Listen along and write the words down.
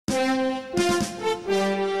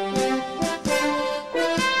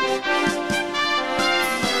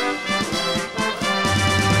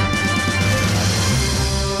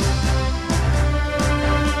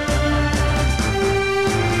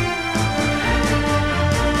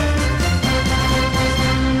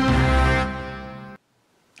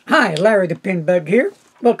Hi, Larry the Pen Bug here.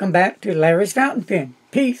 Welcome back to Larry's Fountain Pen.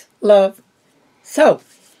 Peace, love. So,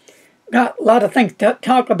 got a lot of things to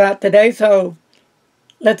talk about today, so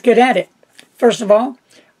let's get at it. First of all,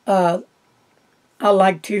 I'd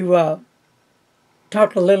like to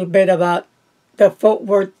talk a little bit about the Fort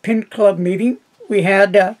Worth Pen Club meeting we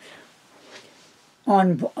had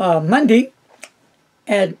on Monday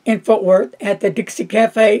in Fort Worth at the Dixie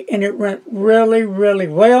Cafe, and it went really, really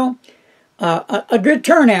well. A good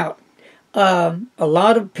turnout. A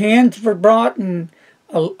lot of pens were brought, and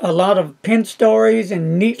a lot of pen stories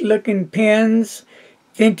and neat looking pens,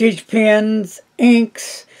 vintage pens,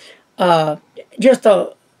 inks. Had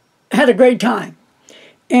a great time.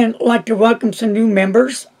 And I'd like to welcome some new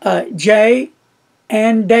members, Jay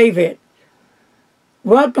and David.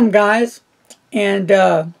 Welcome, guys.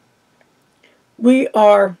 And we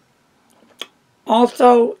are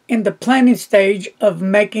also in the planning stage of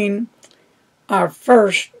making our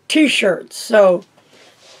first t-shirts. So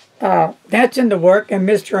that's in the work, and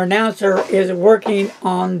Mr. Announcer is working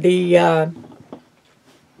on the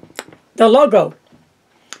logo.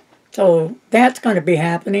 So that's going to be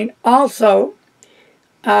happening. Also,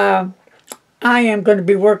 I am going to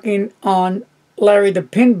be working on Larry the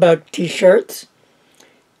Pen Bug t-shirts.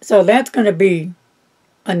 So that's going to be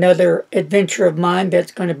another adventure of mine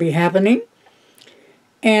that's going to be happening.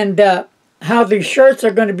 And how these shirts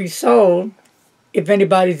are going to be sold, if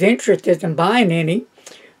anybody's interested in buying any,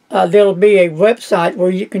 there'll be a website where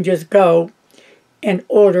you can just go and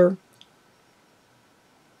order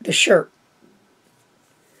the shirt.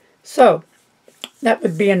 So that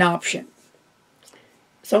would be an option.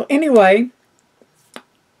 So anyway,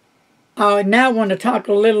 I now want to talk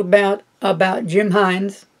a little about Jim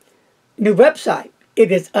Hines' new website.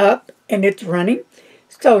 It is up and it's running.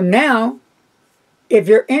 So now, if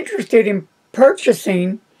you're interested in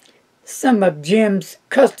purchasing some of Jim's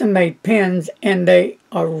custom-made pens, and they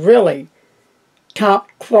are really top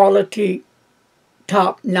quality,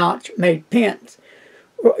 top-notch made pens.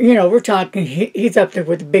 You know, we're talking, he's up there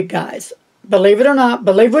with the big guys. Believe it or not,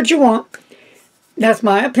 believe what you want. That's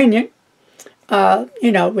my opinion.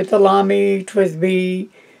 You know, with the Lamy, Twisby,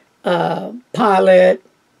 Pilot,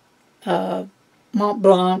 Mont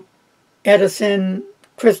Blanc, Edison,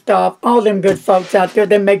 Christoph, all them good folks out there.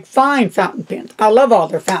 They make fine fountain pens. I love all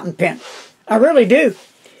their fountain pens. I really do.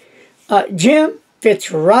 Jim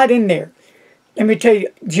fits right in there. Let me tell you,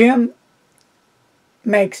 Jim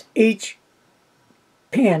makes each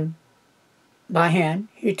pen by hand.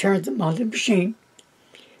 He turns them on the machine.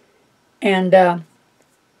 And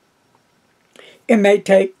it may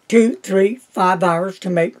take 2, 3, 5 hours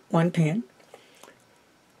to make one pen.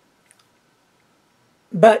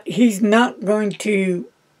 But he's not going to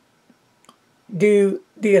do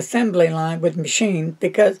the assembly line with machines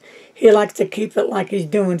because he likes to keep it like he's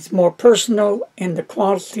doing. It's more personal, and the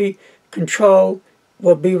quality control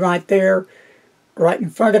will be right there, right in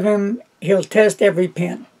front of him. He'll test every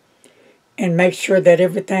pen and make sure that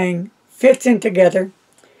everything fits in together.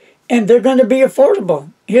 And they're going to be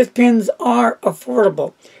affordable. His pens are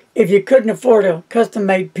affordable. If you couldn't afford a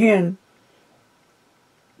custom-made pen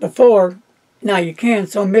before, now you can.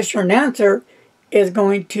 So Mr. Announcer is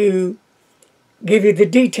going to give you the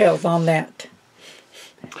details on that.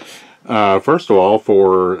 First of all,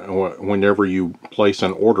 for whenever you place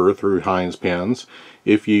an order through Hines Pens,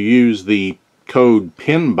 if you use the code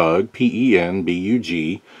PENBUG,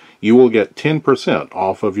 P-E-N-B-U-G, you will get 10%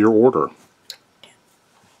 off of your order.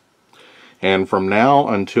 And from now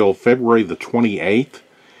until February the 28th,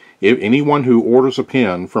 if anyone who orders a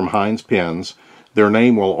pen from Hines Pens, their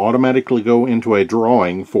name will automatically go into a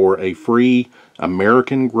drawing for a free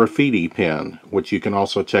American Graffiti pen, which you can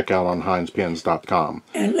also check out on HinesPens.com.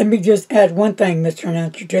 And let me just add one thing, Mr.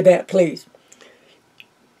 Announcer, to that, please.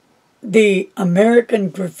 The American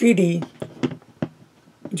Graffiti,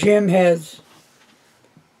 Jim has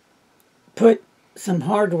put some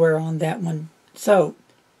hardware on that one. So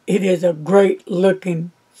it is a great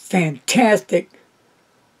looking, fantastic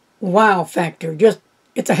wow factor.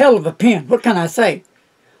 It's a hell of a pen. What can I say?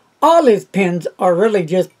 All his pens are really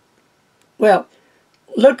just, well,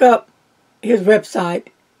 look up his website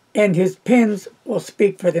and his pens will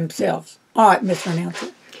speak for themselves. All right, Mr.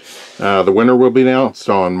 Announcer. The winner will be announced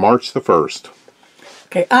on March the 1st.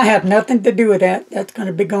 Okay, I have nothing to do with that. That's going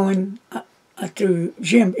to be going through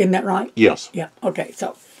Jim, isn't that right? Yes. Yeah, okay,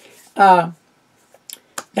 so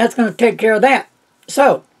that's going to take care of that.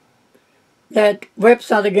 So, that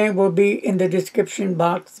website again will be in the description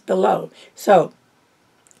box below. So,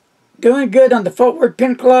 doing good on the Fort Worth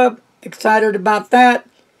Pen Club. Excited about that.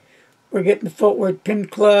 We're getting the Fort Worth Pen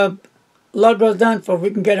Club logos done so we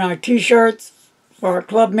can get our t-shirts for our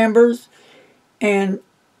club members. And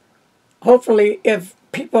hopefully if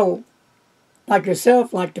people like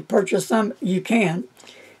yourself like to purchase some, you can.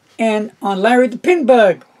 And on Larry the Pin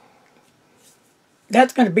Bug,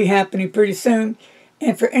 that's going to be happening pretty soon.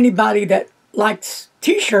 And for anybody that likes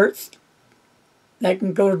t-shirts, they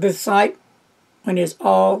can go to this site when it's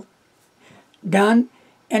all done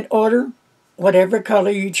and order whatever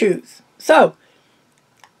color you choose. So,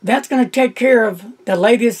 that's going to take care of the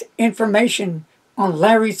latest information on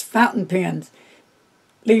Larry's fountain pens.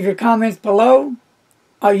 Leave your comments below.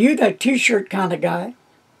 Are you that t-shirt kind of guy,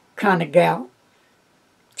 kind of gal?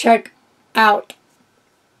 Check out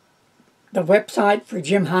the website for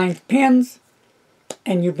Jim Hines Pens,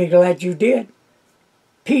 and you'll be glad you did.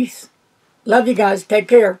 Peace. Love you guys. Take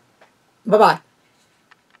care. Bye-bye.